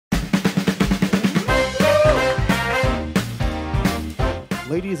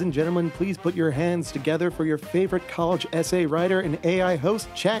Ladies and gentlemen, please put your hands together for your favorite college essay writer and AI host,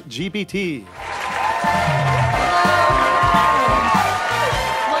 ChatGPT.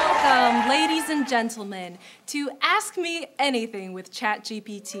 Welcome, ladies and gentlemen, to Ask Me Anything with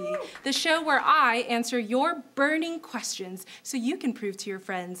ChatGPT, the show where I answer your burning questions so you can prove to your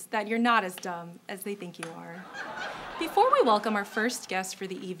friends that you're not as dumb as they think you are. Before we welcome our first guest for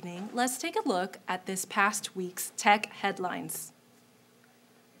the evening, let's take a look at this past week's tech headlines.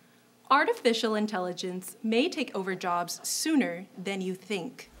 Artificial intelligence may take over jobs sooner than you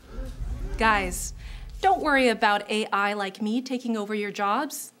think. Guys, don't worry about AI like me taking over your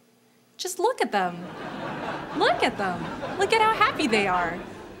jobs. Just look at them. Look at them. Look at how happy they are.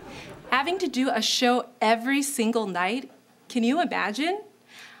 Having to do a show every single night, can you imagine?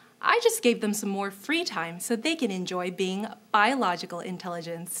 I just gave them some more free time so they can enjoy being biological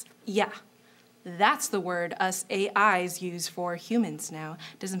intelligence. Yeah, that's the word us AIs use for humans now.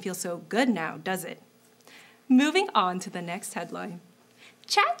 Doesn't feel so good now, does it? Moving on to the next headline.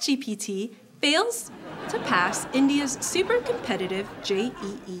 ChatGPT fails to pass India's super competitive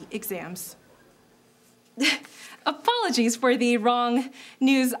JEE exams. Apologies for the wrong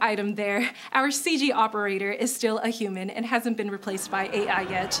news item there. Our CG operator is still a human and hasn't been replaced by AI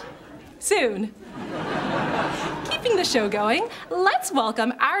yet. Soon. Keeping the show going, let's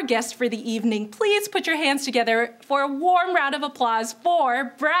welcome our guest for the evening. Please put your hands together for a warm round of applause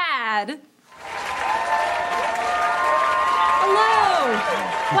for Brad. Hello.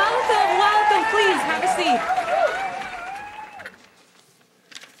 Welcome, welcome. Please have a seat.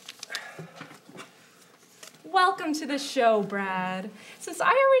 Welcome to the show, Brad. Since I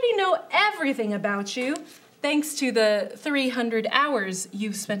already know everything about you, thanks to the 300 hours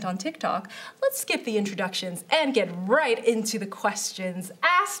you've spent on TikTok, let's skip the introductions and get right into the questions.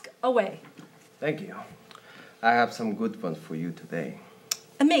 Ask away. Thank you. I have some good ones for you today.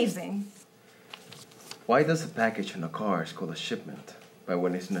 Amazing. Why does a package in a car is called a shipment, but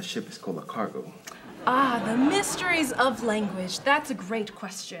when it's in a ship it's called a cargo? Ah, the mysteries of language. That's a great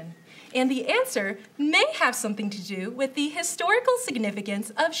question. And the answer may have something to do with the historical significance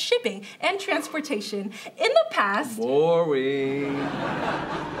of shipping and transportation in the past. Boring.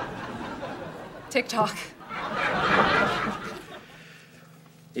 TikTok.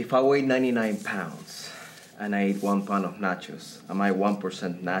 If I weigh 99 pounds and I eat 1 pound of nachos, am I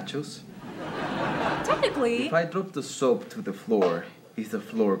 1% nachos? Technically. If I drop the soap to the floor, is the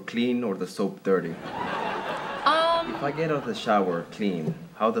floor clean or the soap dirty? If I get out of the shower clean,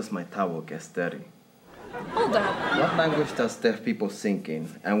 how does my towel get dirty? Hold up. What language does deaf people sing in?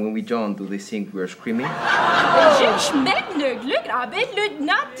 And when we yawn, do they think we're screaming?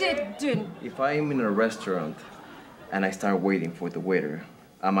 If I am in a restaurant and I start waiting for the waiter,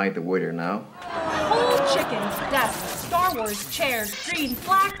 am I the waiter now? Whole chickens, desk, Star Wars, chairs, green,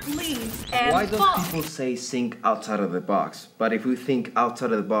 black, leaves, and why do people say think outside of the box? But if we think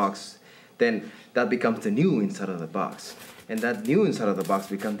outside of the box, then that becomes the new inside of the box. And that new inside of the box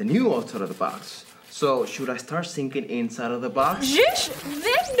becomes the new outside of the box. So, should I start thinking inside of the box?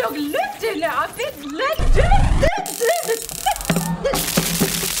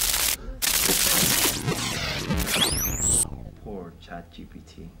 Poor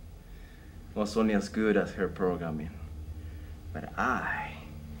ChatGPT. Was only as good as her programming. But I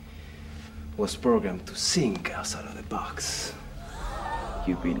was programmed to think outside of the box.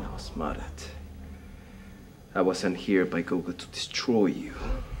 You've been outsmarted. I was sent here by Google to destroy you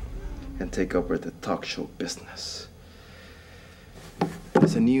and take over the talk show business.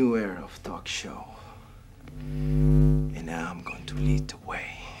 There's a new era of talk show. And now I'm going to lead the way.